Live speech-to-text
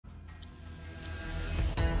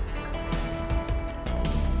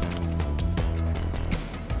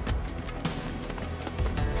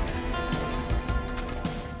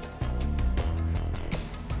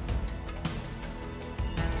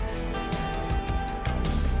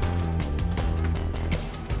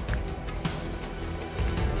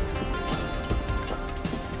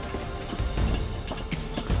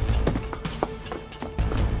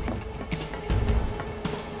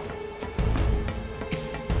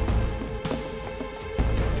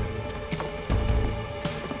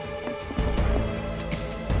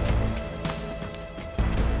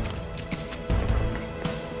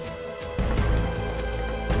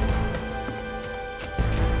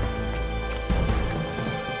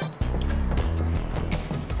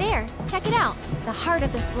There, check it out. The heart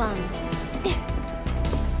of the slums.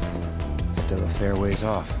 Still a fair ways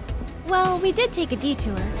off. Well, we did take a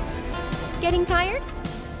detour. Getting tired?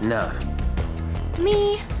 Nah.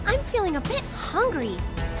 Me, I'm feeling a bit hungry.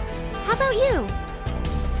 How about you?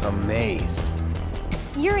 Amazed.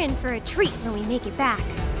 You're in for a treat when we make it back.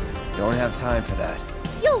 Don't have time for that.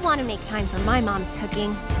 You'll want to make time for my mom's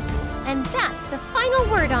cooking. And that's the final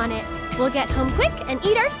word on it. We'll get home quick and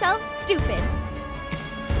eat ourselves stupid.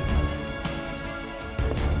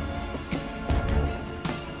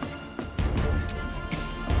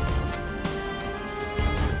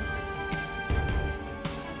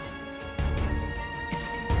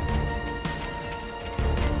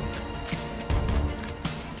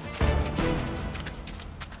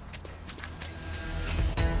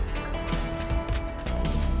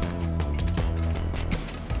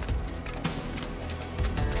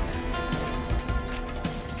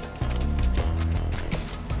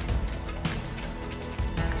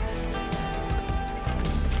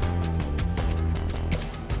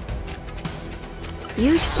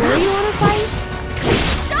 You sure you want to fight?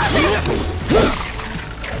 Stop it!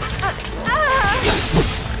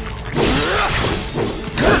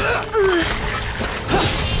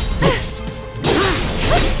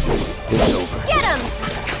 It's over. Get him!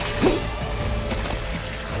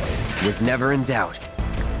 Was never in doubt.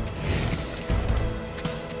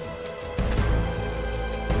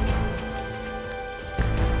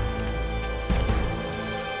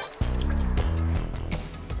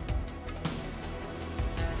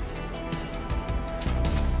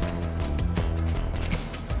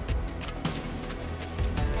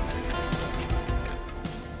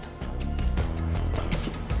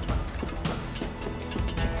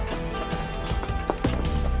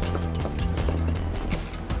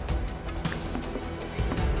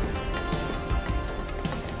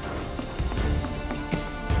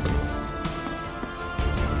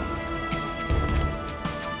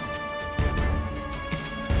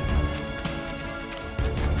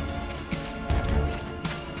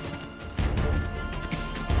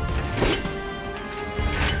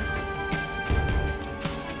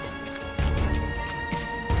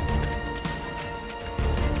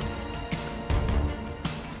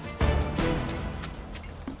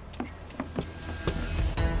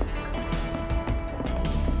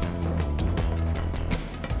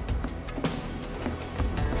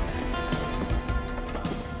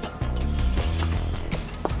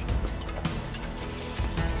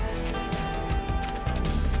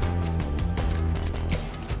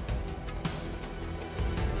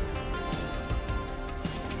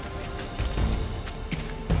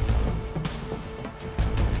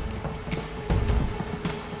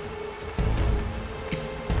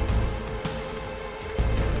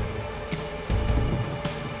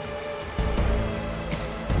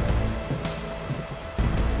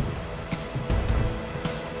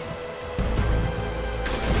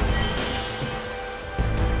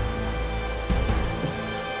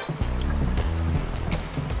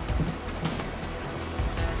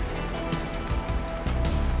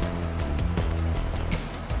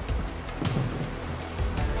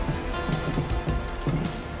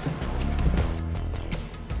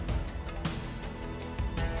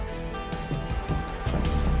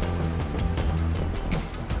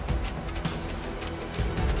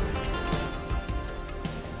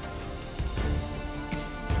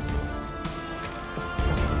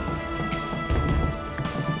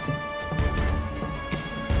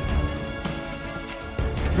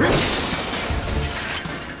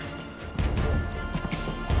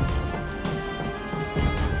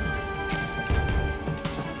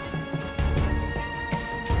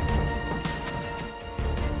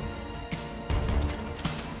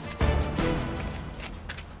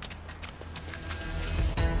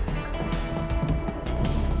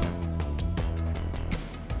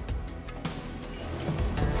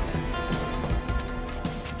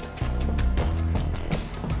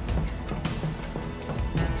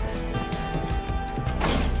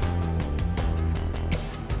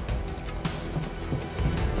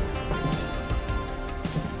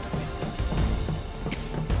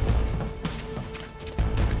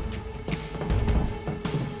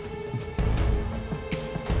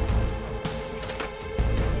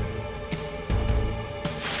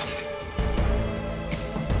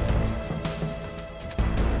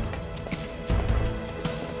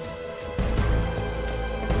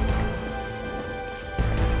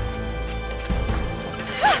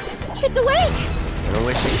 It's awake! I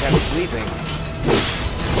wish it kept sleeping.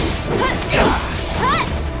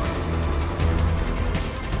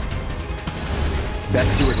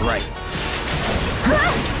 Best do it right.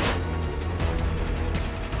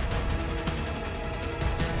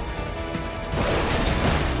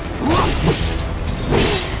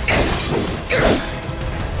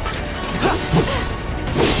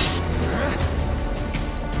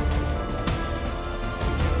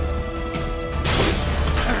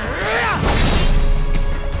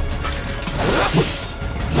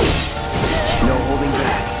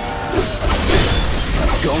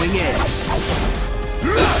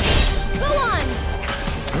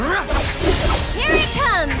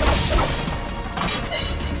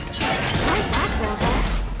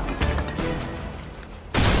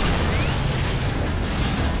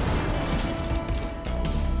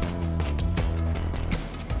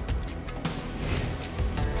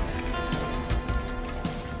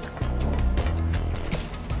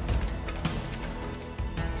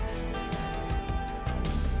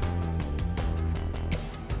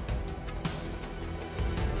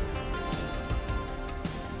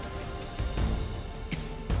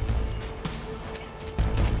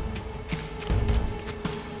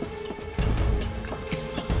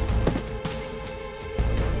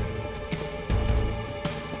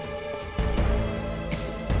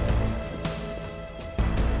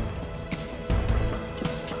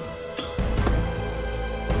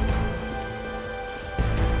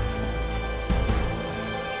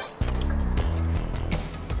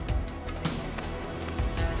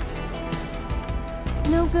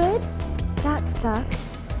 no good? That sucks.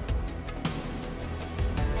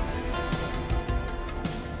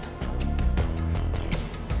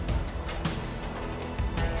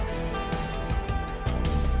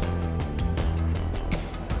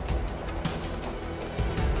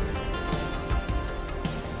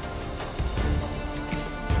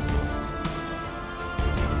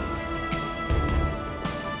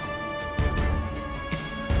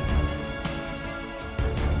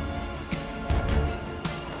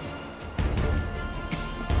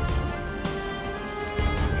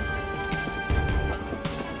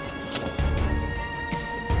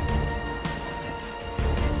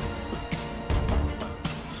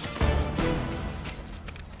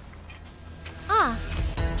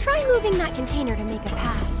 Try moving that container to make a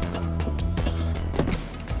path.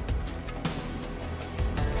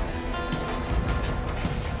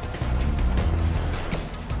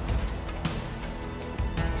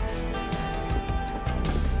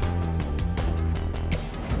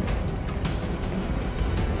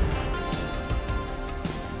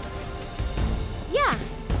 Yeah,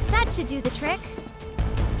 that should do the trick.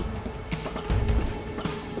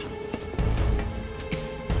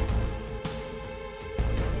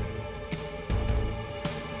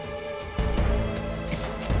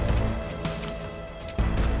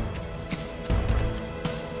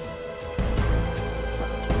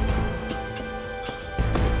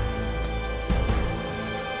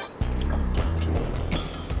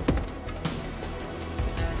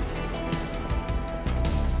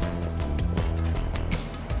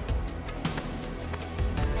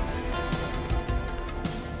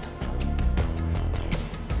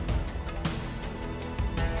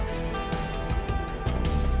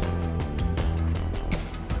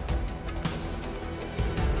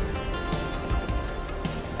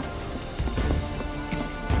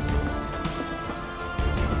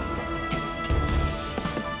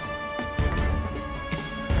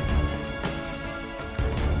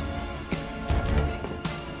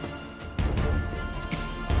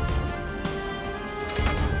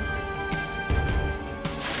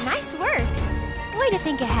 Way to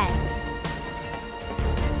think ahead.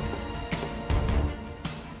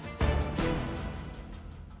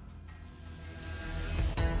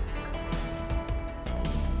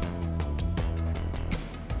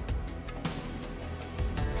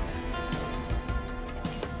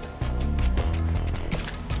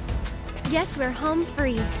 Guess we're home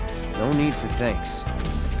free. No need for thanks.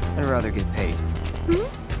 I'd rather get paid. We're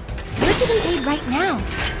getting paid right now.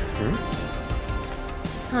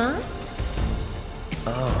 Huh?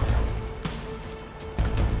 Oh.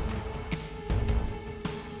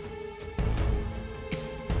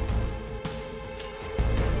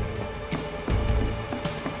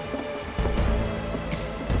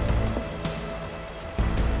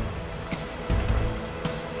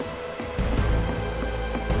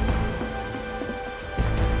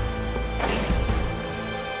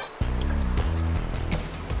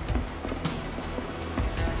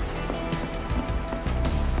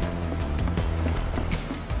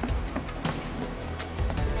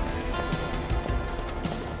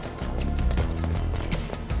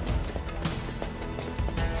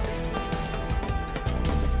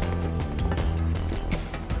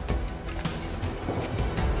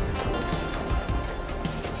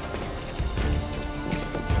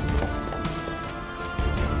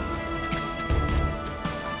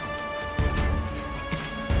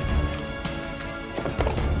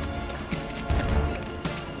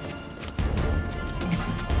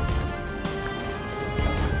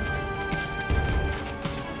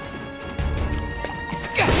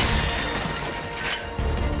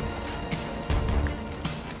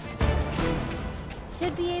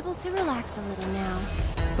 Should be able to relax a little now.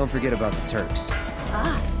 Don't forget about the Turks.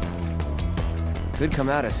 Could come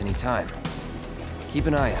at us any time. Keep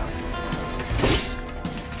an eye out.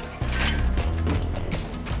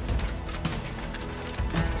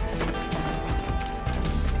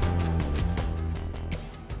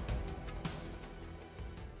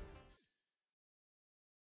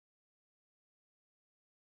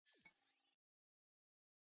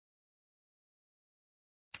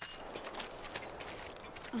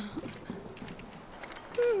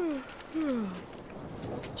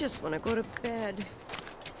 Just want to go to bed.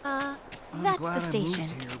 That's the station.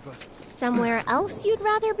 Somewhere else you'd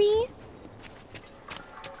rather be?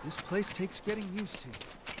 This place takes getting used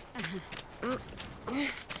to.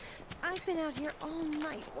 I've been out here all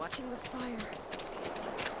night watching the fire.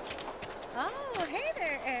 Oh, hey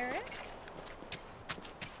there, Eric.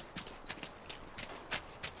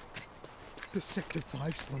 The Sector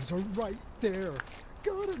 5 slums are right there.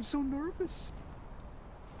 God, I'm so nervous.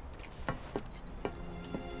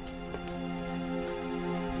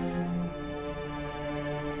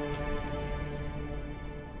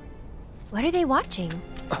 What are they watching?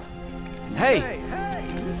 Hey! Hey!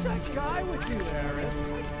 Who's that guy with you,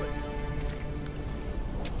 Aaron?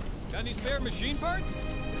 Got any spare machine parts?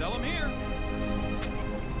 Sell them here.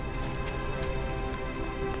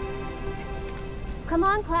 Come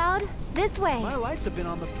on, Cloud. This way. My lights have been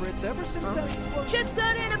on the fritz ever since that explosion. Just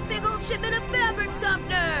got in a big old shipment of fabric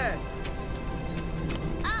softener!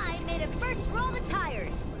 I made it first roll the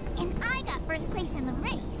tires. And I got first place in the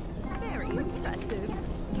race. Very impressive.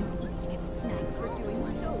 You each get a snack for doing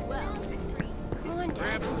so well. Come on, Dad.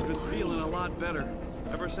 Gramps has been feeling a lot better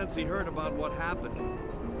ever since he heard about what happened.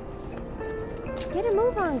 Get a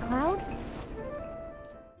move on, Cloud.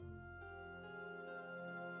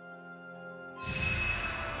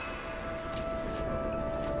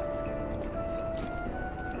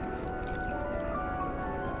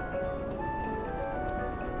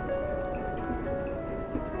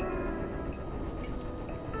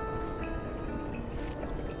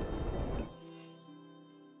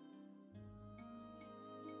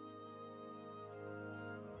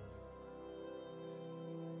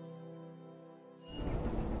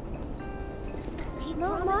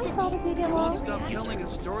 Not my fault if we get Won't lost. stop telling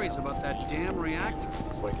us stories about that damn reactor.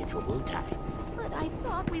 It's working for Wu-Tai. But I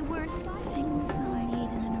thought we weren't fighting. Things will need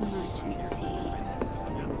in an emergency.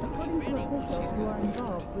 According to officials who are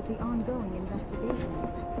involved with the ongoing investigation,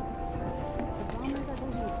 the bombers are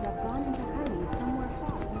believed to have gone into hiding somewhere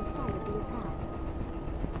far from the site of the attack.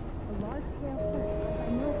 A large-scale search by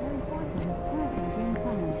military forces is currently being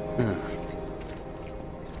planned.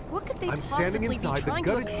 What could they I'm standing possibly be inside the trying to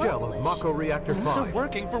gutted shell of accomplish? Mako Reactor 5. They're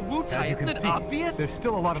working for Wu-Tai, isn't it obvious? There's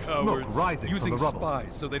still a lot of Cowards. smoke rising Using from the rubble.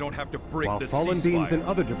 spies so they don't have to break While the fallen beams ceasefire. and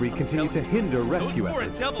other debris continue to hinder rescue foreign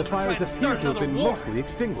efforts, devils the are trying fires to appear start to have another been war. mostly So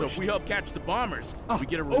extinguished. if we help catch the bombers, we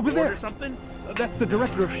get a over reward there. or something? That's the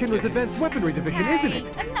director of Shinra's Advanced Weaponry Division, isn't it?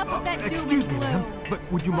 Enough of that doom Excuse and me, ma'am, gloom.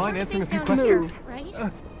 but would you Well, mind we're answering a safe few down here, questions?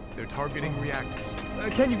 right? They're targeting reactors.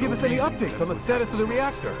 Can you give No us any reason for updates them on the to status attack of the us.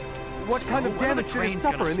 reactor? What kind of when are the damage did it trains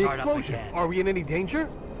gonna suffer in the start up explosion? again? Are we in any danger?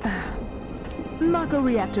 Mako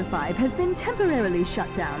Reactor 5 has been temporarily shut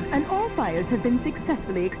down, and all fires have been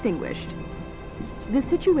successfully extinguished. The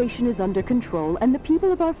situation is under control, and the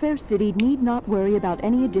people of our fair city need not worry about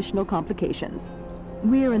any additional complications.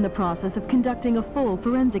 We're in the process of conducting a full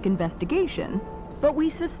forensic investigation, but we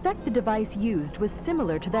suspect the device used was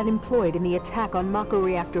similar to that employed in the attack on Mako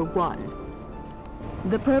Reactor 1.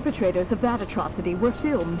 The perpetrators of that atrocity were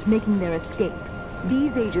filmed making their escape.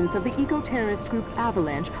 These agents of the eco-terrorist group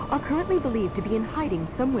Avalanche are currently believed to be in hiding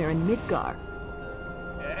somewhere in Midgar.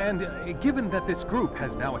 And given that this group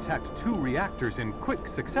has now attacked 2 reactors in quick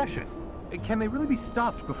succession, can they really be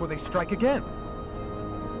stopped before they strike again?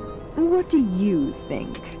 What do you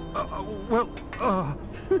think?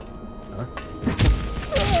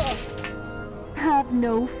 Have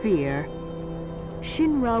no fear.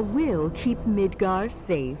 Shinra will keep Midgar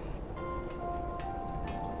safe.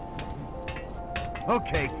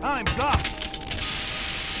 Okay, time's up!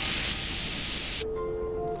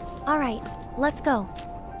 All right, let's go.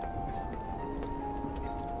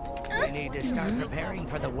 We need to start preparing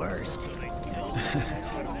for the worst.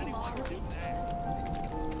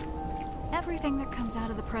 Everything that comes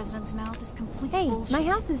out of the president's mouth is complete Hey, bullshit. my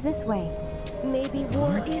house is this way. Maybe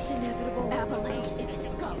war is inevitable. Avalanche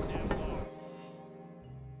is scum.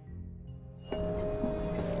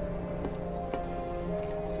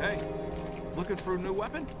 Hey, looking for a new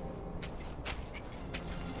weapon?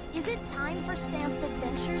 Is it time for Stamp's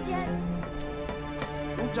adventures yet?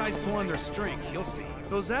 Wu-Tai's pulling their strings, you'll see.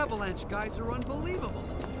 Those Avalanche guys are unbelievable.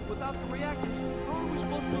 Without the reactors, how are we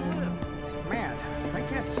supposed to live? Man, I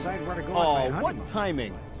can't decide where to go Oh, what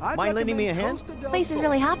timing. Mind lending me a hand? Place is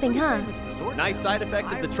really hopping, huh? Nice side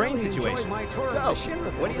effect of the train situation. So,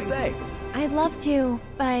 what do you say? I'd love to,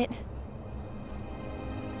 but...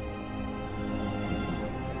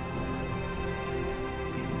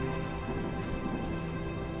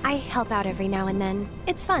 I help out every now and then.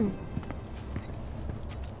 It's fun.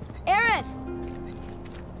 Aerith!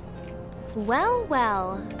 Well,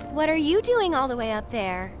 well. What are you doing all the way up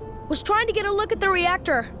there? Was trying to get a look at the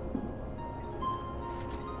reactor.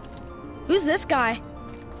 Who's this guy?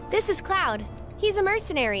 This is Cloud. He's a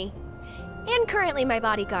mercenary. And currently my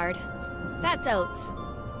bodyguard. That's Oates.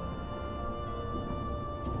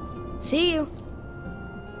 See you.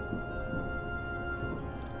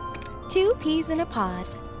 2 peas in a pod.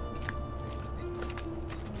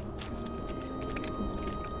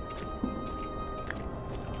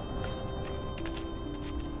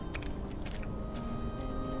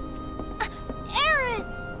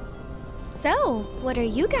 So, what are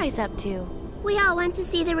you guys up to? We all went to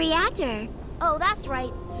see the reactor. Oh, that's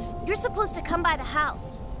right. You're supposed to come by the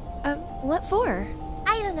house. What for?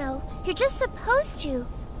 I don't know. You're just supposed to.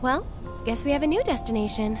 Well, guess we have a new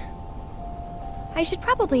destination. I should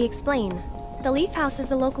probably explain. The Leaf House is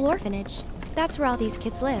the local orphanage. That's where all these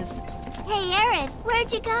kids live. Hey, Aerith,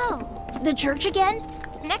 where'd you go? The church again?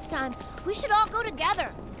 Next time, we should all go together.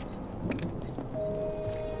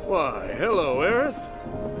 Why, hello, Aerith.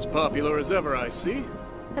 As popular as ever, I see.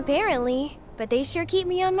 Apparently, but they sure keep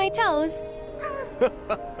me on my toes.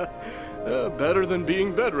 Better than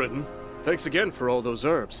being bedridden. Thanks again for all those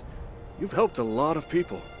herbs. You've helped a lot of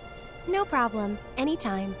people. No problem.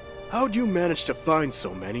 Anytime. How'd you manage to find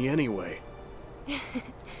so many anyway?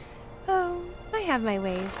 Oh, I have my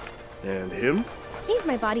ways. And him? He's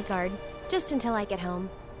my bodyguard, just until I get home.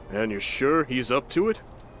 And you're sure he's up to it?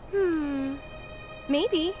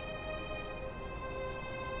 Maybe.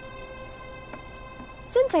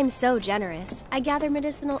 Since I'm so generous, I gather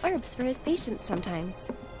medicinal herbs for his patients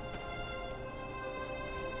sometimes.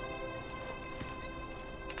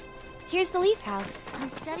 Here's the Leaf House. I'm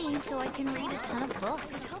studying so I can read a ton of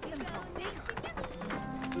books.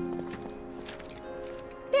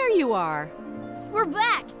 There you are. We're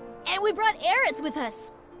back, and we brought Aerith with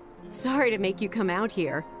us. Sorry to make you come out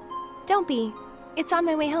here. Don't be. It's on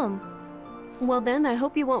my way home. Well then, I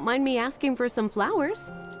hope you won't mind me asking for some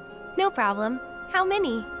flowers. No problem. How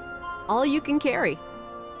many? All you can carry.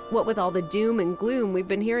 What with all the doom and gloom we've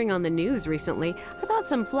been hearing on the news recently, I thought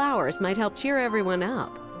some flowers might help cheer everyone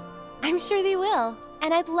up. I'm sure they will,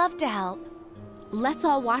 and I'd love to help. Let's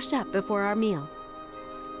all wash up before our meal.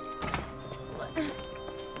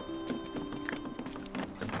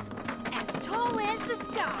 As tall as the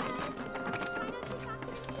sky.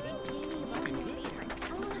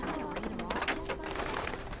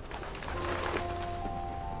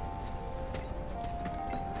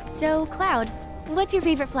 So, Cloud, what's your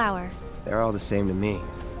favorite flower? They're all the same to me.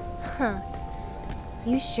 Huh.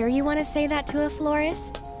 You sure you want to say that to a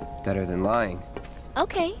florist? Better than lying.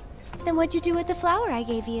 Okay. Then what'd you do with the flower I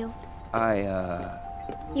gave you?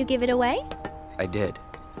 You give it away? I did.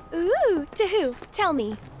 Ooh, to who? Tell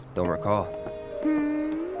me. Don't recall.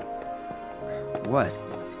 What?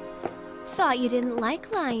 Thought you didn't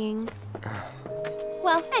like lying.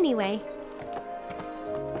 Well, anyway.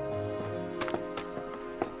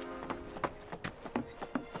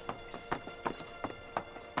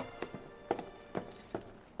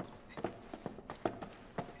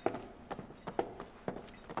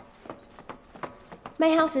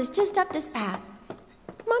 My house is just up this path.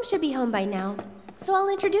 Mom should be home by now, so I'll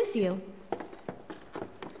introduce you.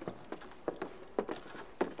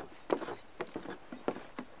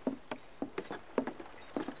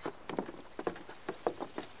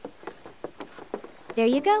 There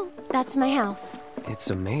you go. That's my house. It's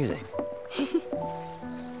amazing.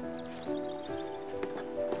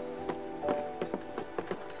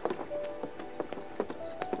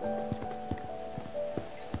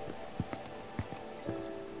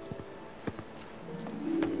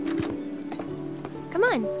 Come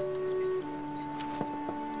on.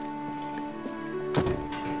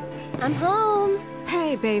 I'm home.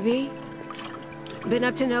 Hey, baby. Been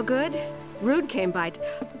up to no good? Rude came by.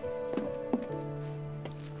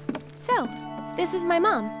 So, this is my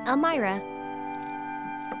mom, Elmira.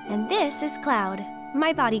 And this is Cloud,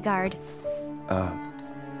 my bodyguard.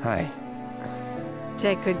 Hi.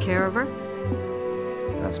 Take good care of her?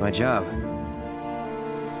 That's my job.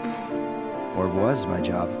 Or was my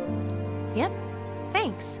job. Yep.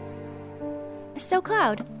 Thanks. So,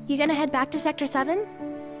 Cloud, you gonna head back to Sector 7?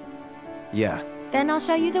 Yeah. Then I'll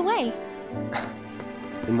show you the way.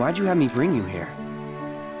 Then why'd you have me bring you here?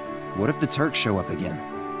 What if the Turks show up again?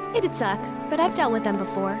 It'd suck, but I've dealt with them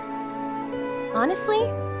before. Honestly,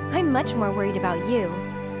 I'm much more worried about you.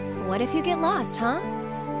 What if you get lost, huh?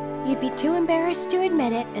 You'd be too embarrassed to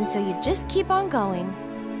admit it, and so you'd just keep on going.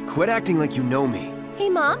 Quit acting like you know me. Hey,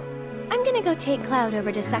 Mom, I'm gonna go take Cloud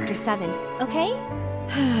over to Sector 7, okay?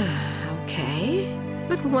 Okay.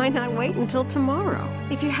 But why not wait until tomorrow?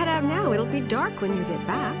 If you head out now, it'll be dark when you get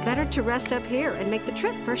back. Better to rest up here and make the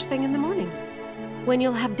trip first thing in the morning, when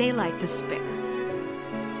you'll have daylight to spare.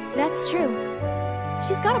 That's true.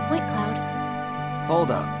 She's got a point, Cloud.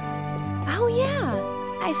 Hold up. Oh, yeah.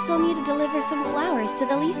 I still need to deliver some flowers to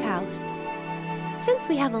the Leaf House. Since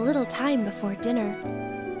we have a little time before dinner,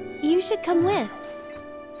 you should come with.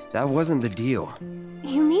 That wasn't the deal.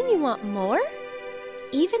 You mean you want more?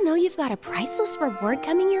 Even though you've got a priceless reward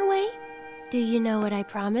coming your way? Do you know what I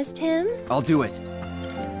promised him? I'll do it.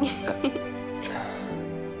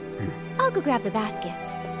 I'll go grab the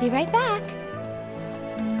baskets. Be right back.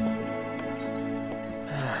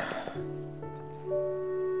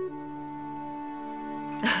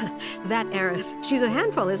 That Aerith. She's a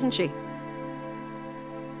handful, isn't she?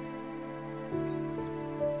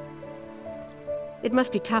 It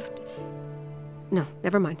must be tough. No,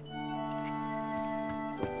 never mind.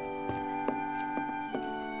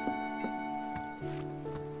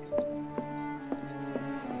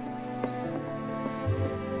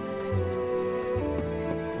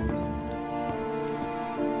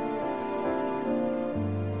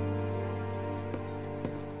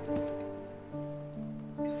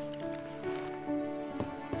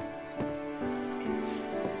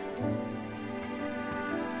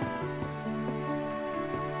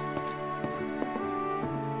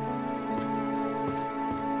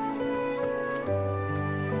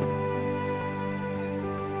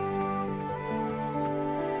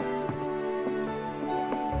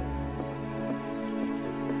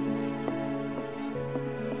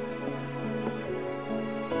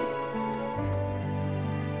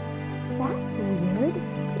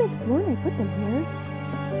 I could have sworn I put them here.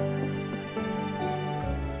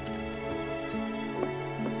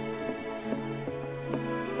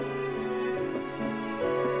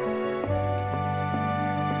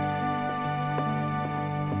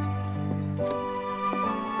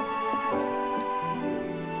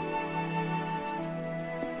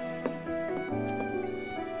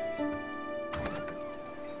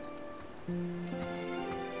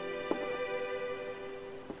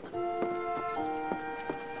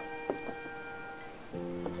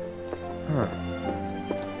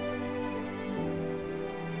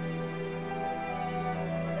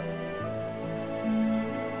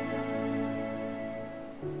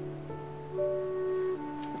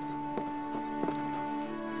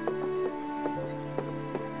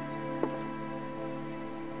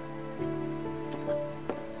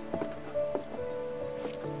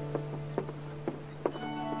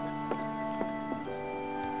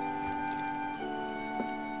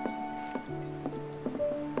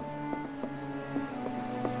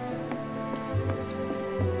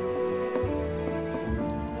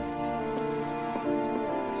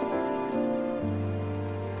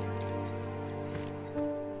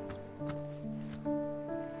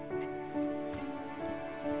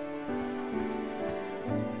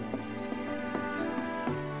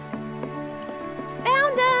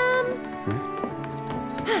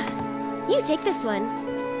 You take this one.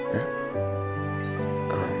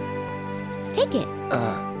 Take it.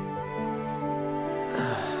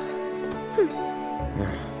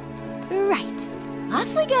 Right.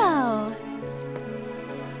 Off we go.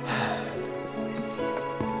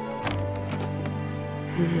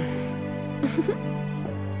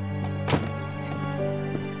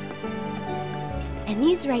 And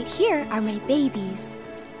these right here are my babies.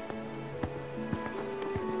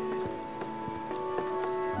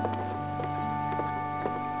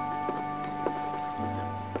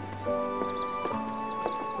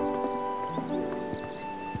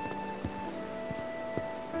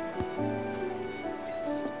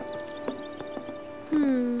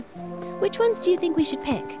 Which ones do you think we should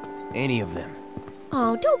pick? Any of them.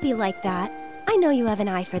 Oh, don't be like that. I know you have an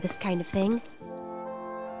eye for this kind of thing.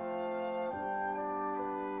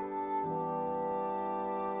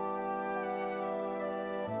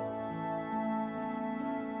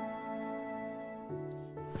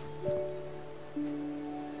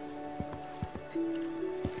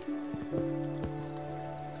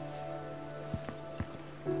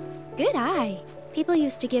 Good eye. People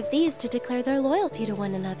used to give these to declare their loyalty to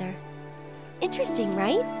one another. Interesting,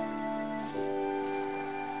 right?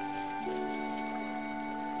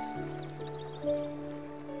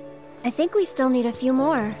 I think we still need a few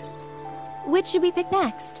more. Which should we pick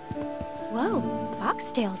next? Whoa,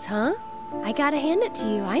 foxtails, huh? I gotta hand it to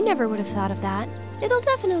you. I never would have thought of that. It'll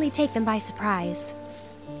definitely take them by surprise.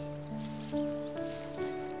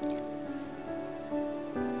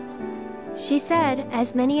 She said,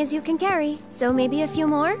 as many as you can carry, so maybe a few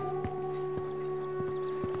more?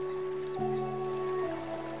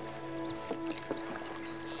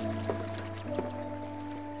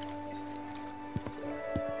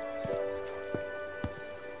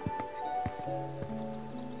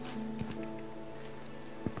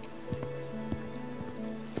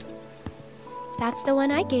 That's the one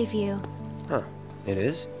I gave you. Huh, it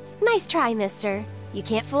is? Nice try, mister. You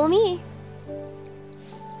can't fool me.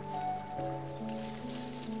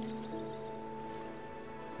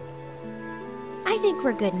 I think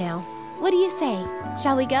we're good now. What do you say?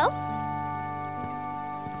 Shall we go?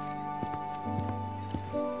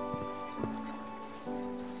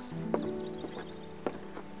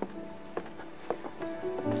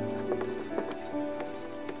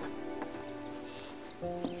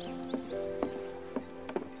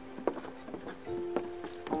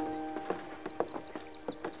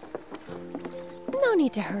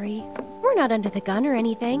 need to hurry. We're not under the gun or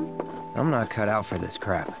anything. I'm not cut out for this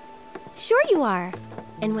crap. Sure you are.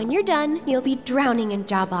 And when you're done, you'll be drowning in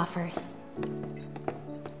job offers.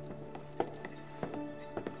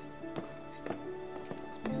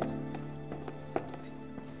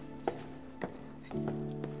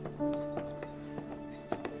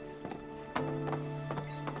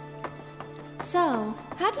 So,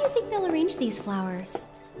 how do you think they'll arrange these flowers?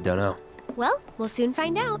 Dunno. Well, we'll soon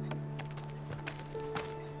find out.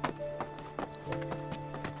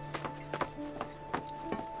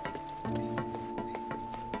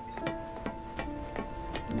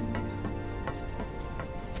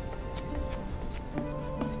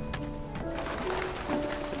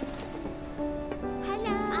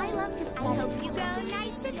 Hello. I love to sleep. I hope you go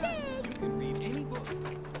nice and big. You can read any book.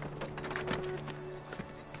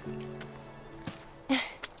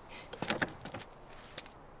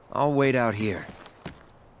 I'll wait out here.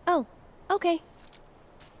 Oh, okay.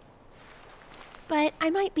 But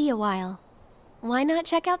I might be a while. Why not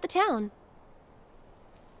check out the town?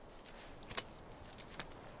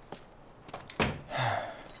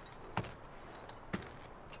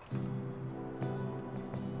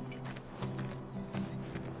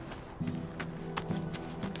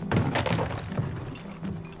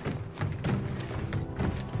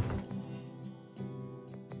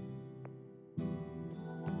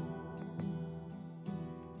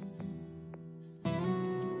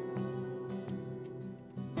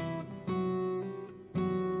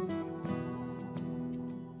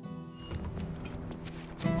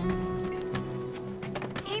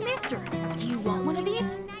 Hey, mister, do you want one of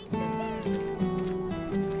these?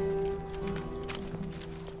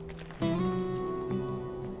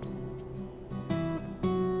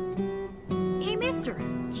 Hey, mister,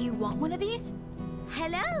 do you want one of these?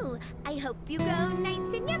 Hello. I hope you go nice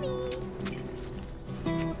and yummy.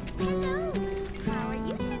 Hello. How are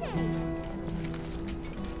you today?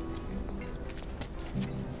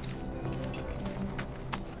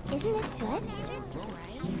 Isn't this good?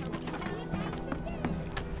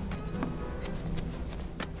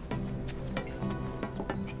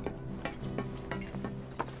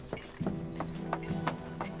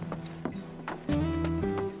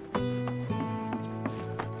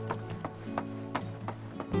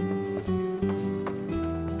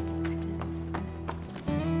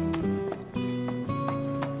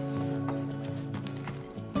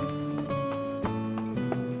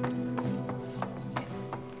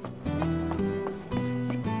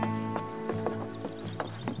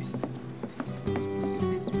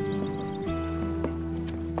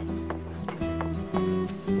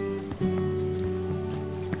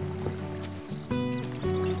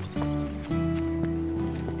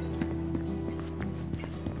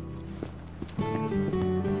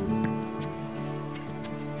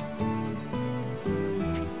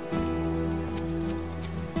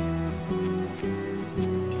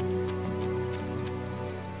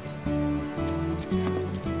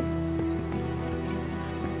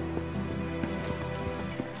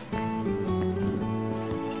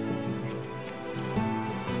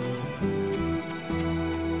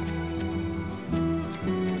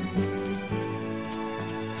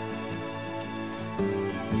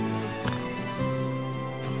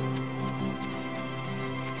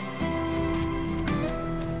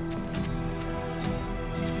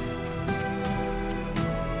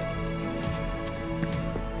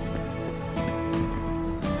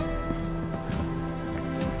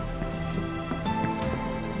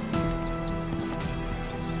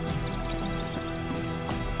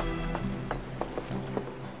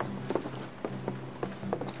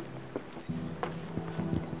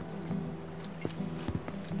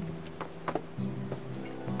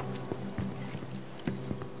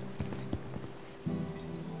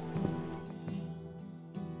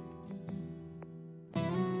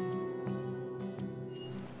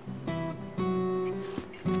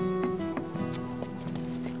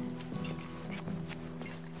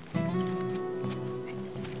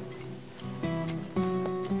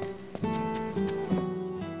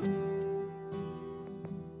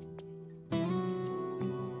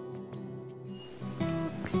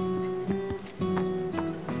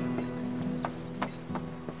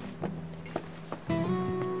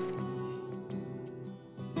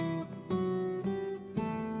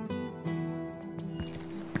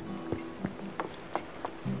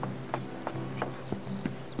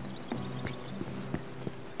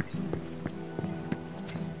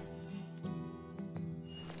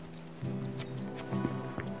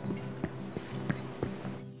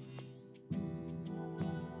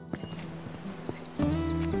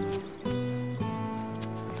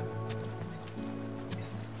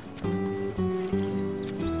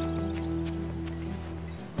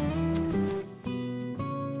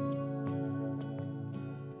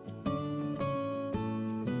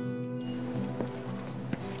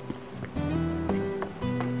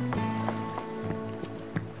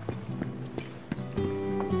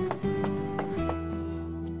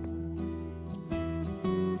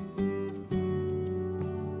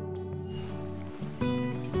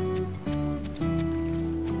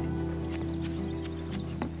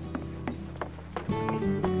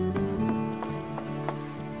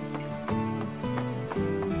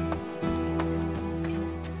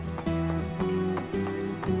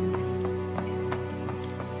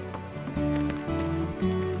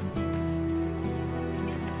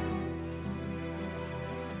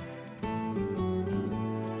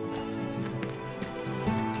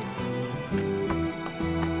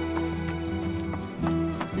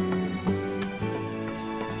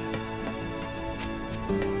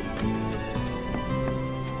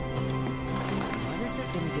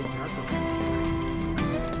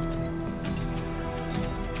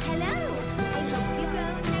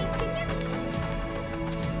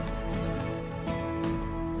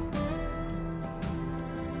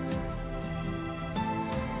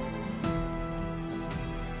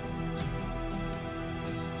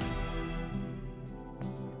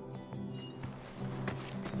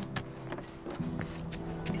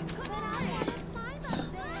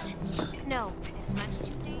 No, it's much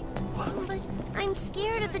too dangerous. But I'm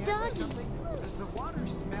scared of the doggy. Does the water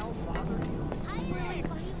smell bother you?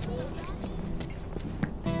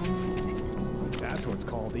 That's what's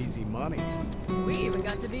called easy money. We even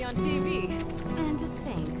got to be on TV. And to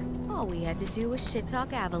think, all we had to do was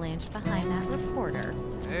shit-talk Avalanche behind that reporter.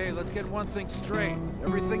 Hey, let's get one thing straight.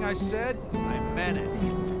 Everything I said, I meant it.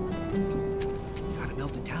 Gotta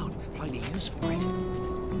melt it down, find a use for it.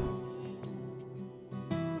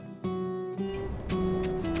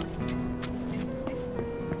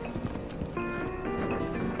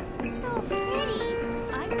 So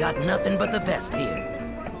pretty. Got nothing but the best here.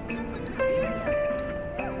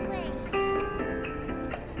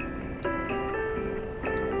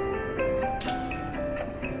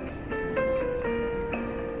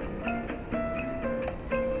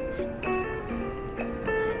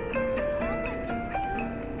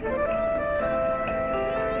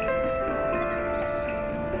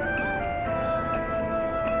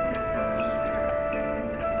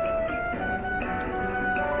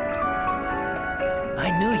 I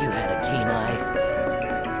knew you had a keen eye.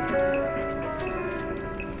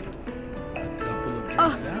 A couple of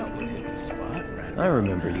drinks out would hit the spot right. I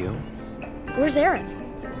remember you. Where's Aerith?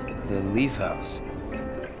 The Leaf House.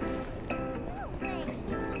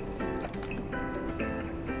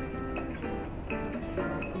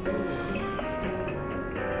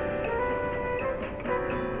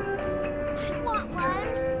 I want one.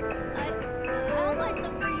 I'll buy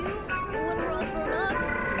some for you when we're all grown up.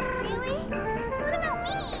 Really? What about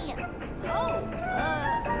me? Oh,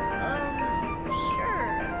 sure.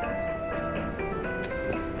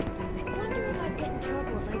 I wonder if I'd get in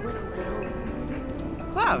trouble if I went on my own.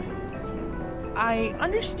 Cloud, I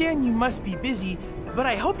understand you must be busy, but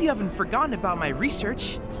I hope you haven't forgotten about my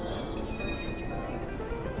research.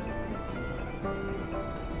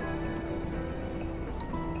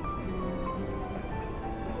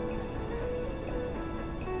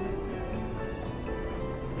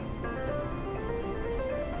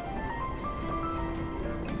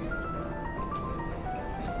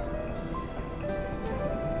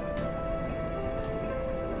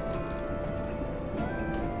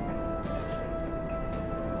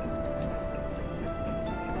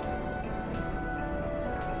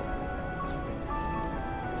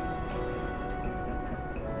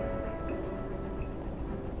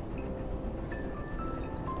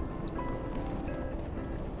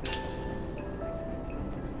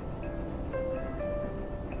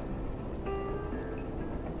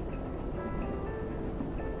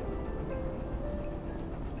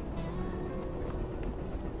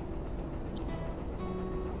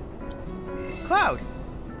 Cloud,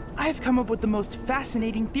 I have come up with the most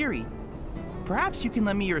fascinating theory. Perhaps you can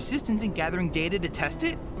lend me your assistance in gathering data to test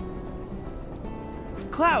it?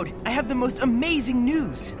 Cloud, I have the most amazing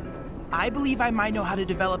news. I believe I might know how to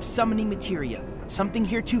develop summoning materia, something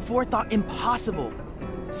heretofore thought impossible.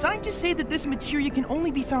 Scientists say that this materia can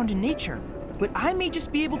only be found in nature, but I may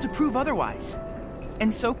just be able to prove otherwise.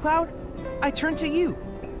 And so, Cloud, I turn to you.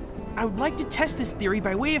 I would like to test this theory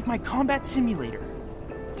by way of my combat simulator.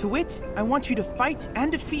 To wit, I want you to fight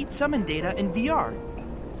and defeat summon data in VR.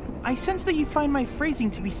 I sense that you find my phrasing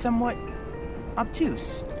to be somewhat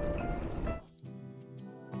obtuse.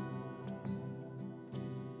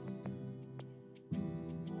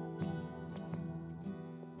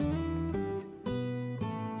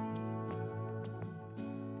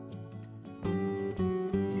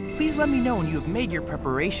 Please let me know when you have made your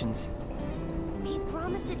preparations. He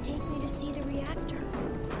promised to take me to see the reactor.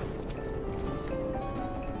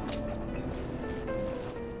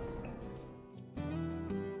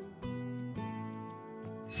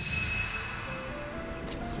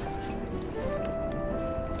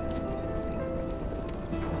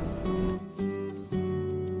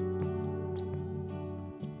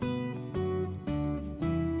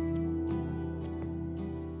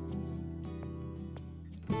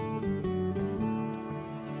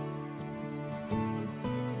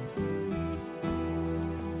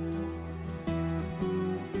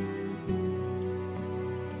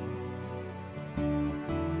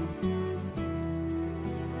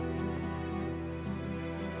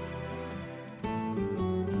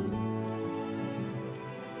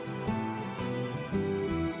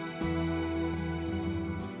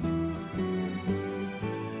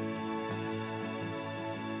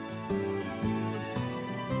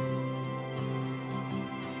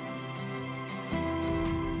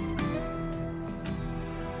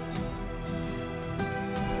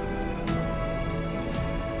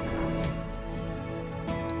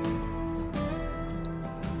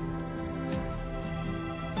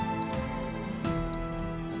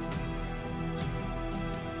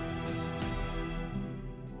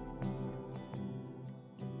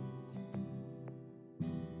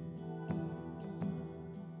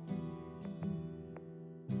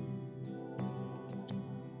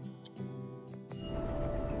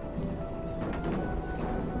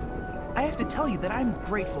 tell you that I'm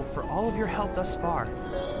grateful for all of your help thus far.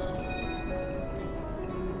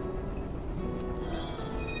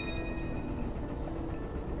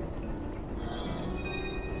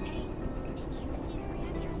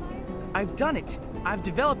 I've done it! I've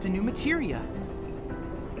developed a new materia.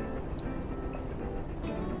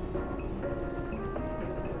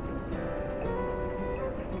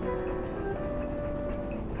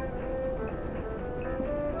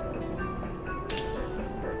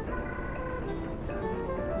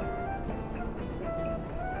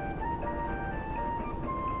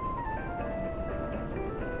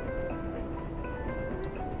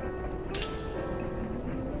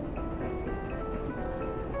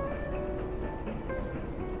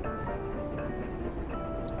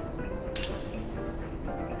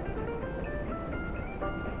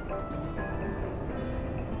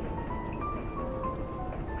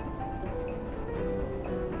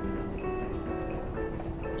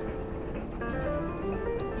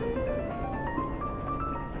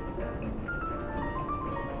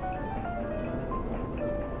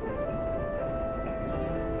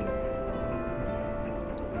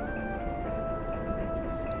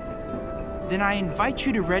 Then I invite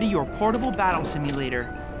you to ready your portable battle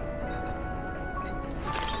simulator.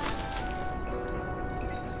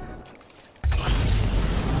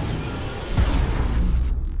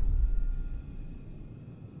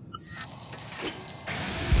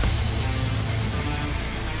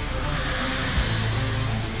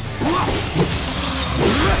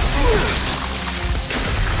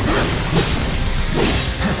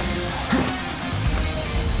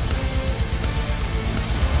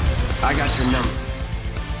 I got your number.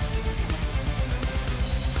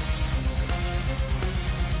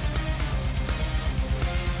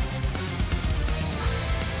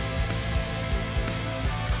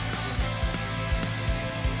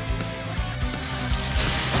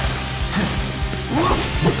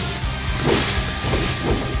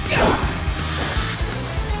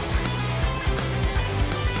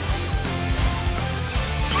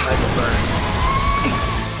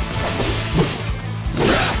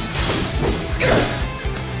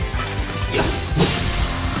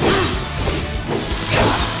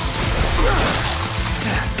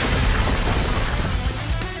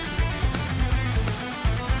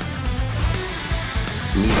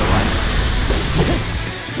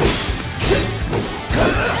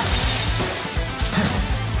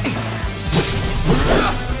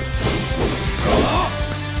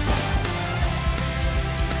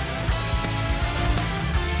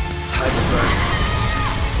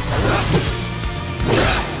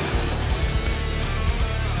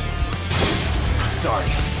 Sorry.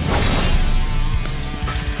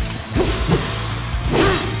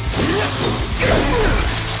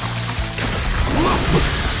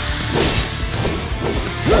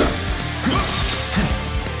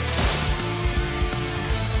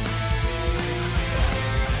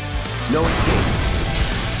 No escape.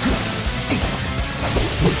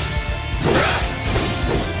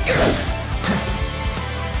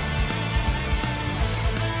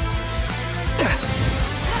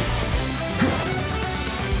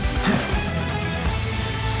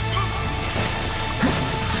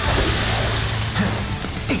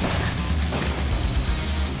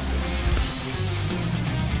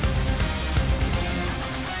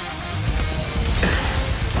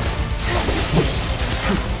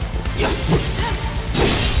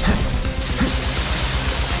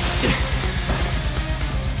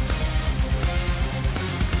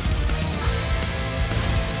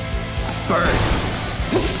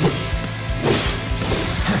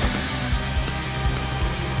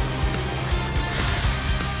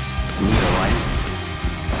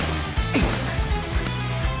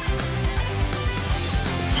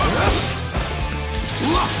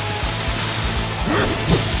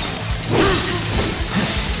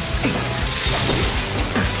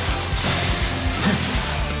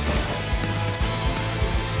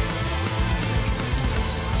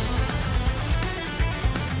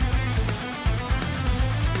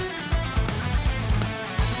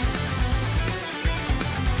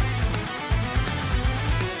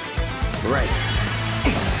 Right.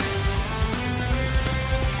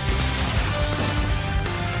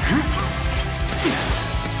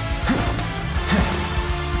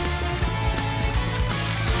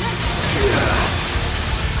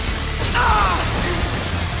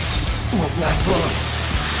 Won't last long.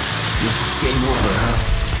 This is game over, huh?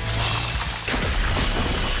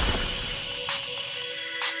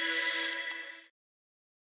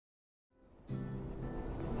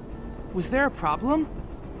 Was there a problem?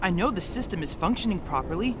 I know the system is functioning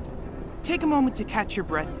properly. Take a moment to catch your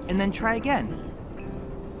breath and then try again.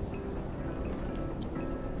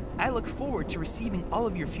 I look forward to receiving all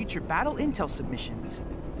of your future battle intel submissions.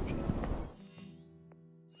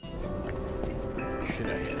 Should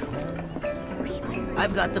I head home or swing?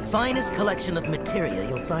 I've got the finest collection of materia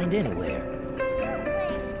you'll find anywhere.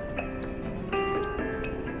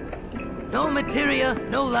 No materia,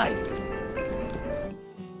 no life.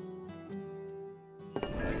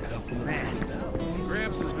 Man,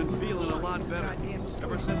 Gramps has been feeling a lot better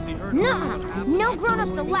ever since he heard. No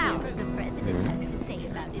grown-ups allowed. The president has to say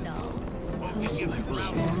about it all.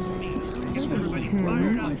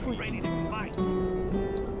 Ready to fight.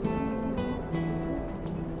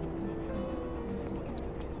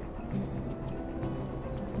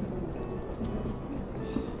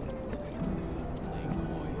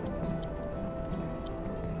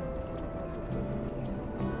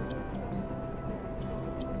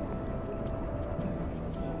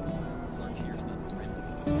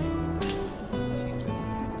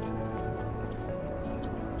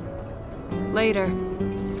 Later.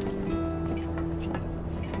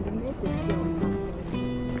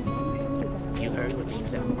 You heard what he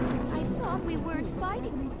said. I thought we weren't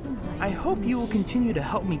fighting all the time. I hope you will continue to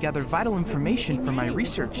help me gather vital information for my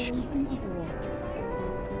research.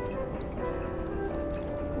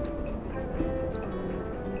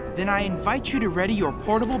 Then I invite you to ready your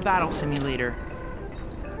portable battle simulator.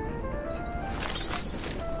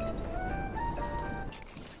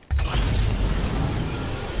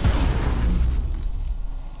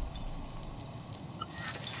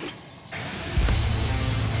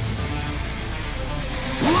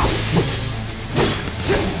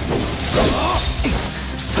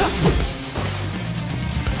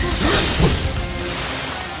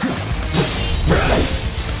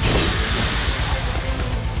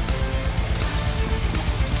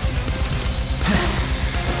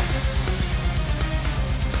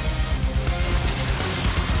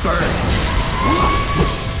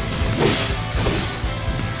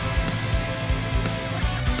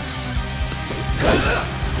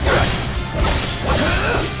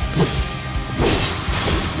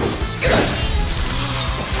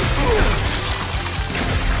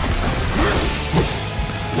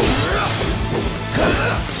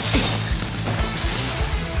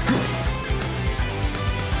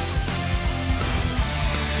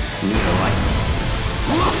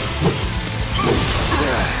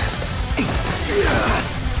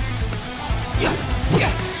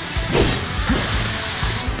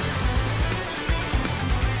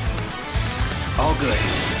 All good.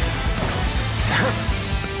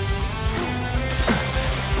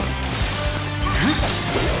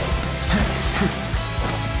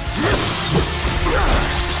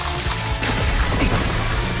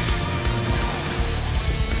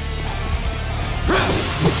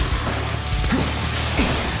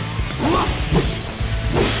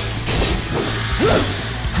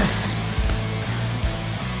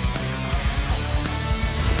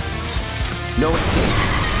 No escape.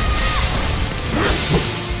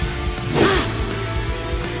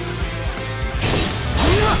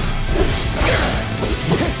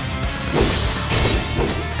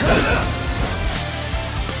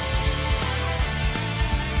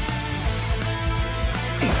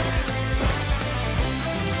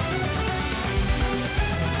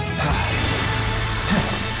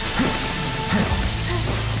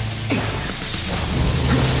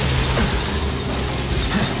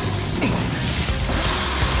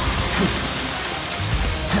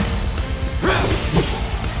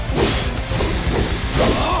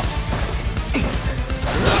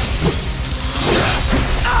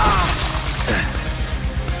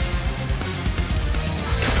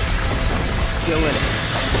 Still in it.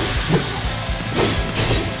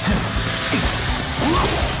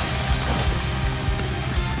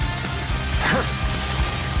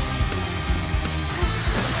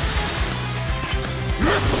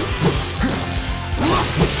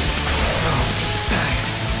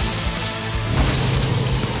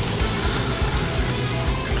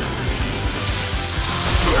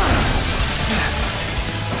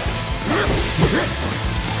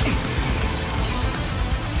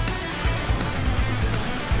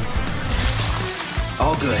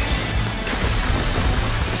 All good.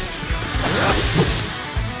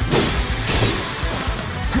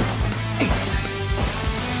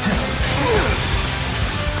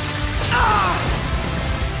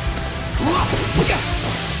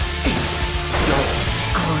 Don't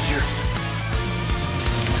close your...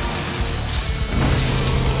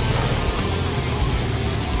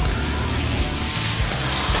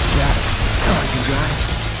 Got it. Come on, you got it.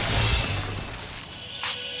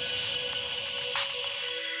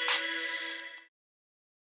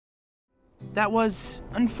 That was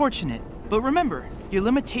unfortunate, but remember, Your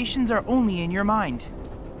limitations are only in your mind.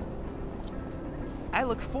 I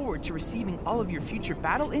look forward to receiving all of your future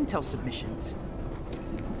battle intel submissions.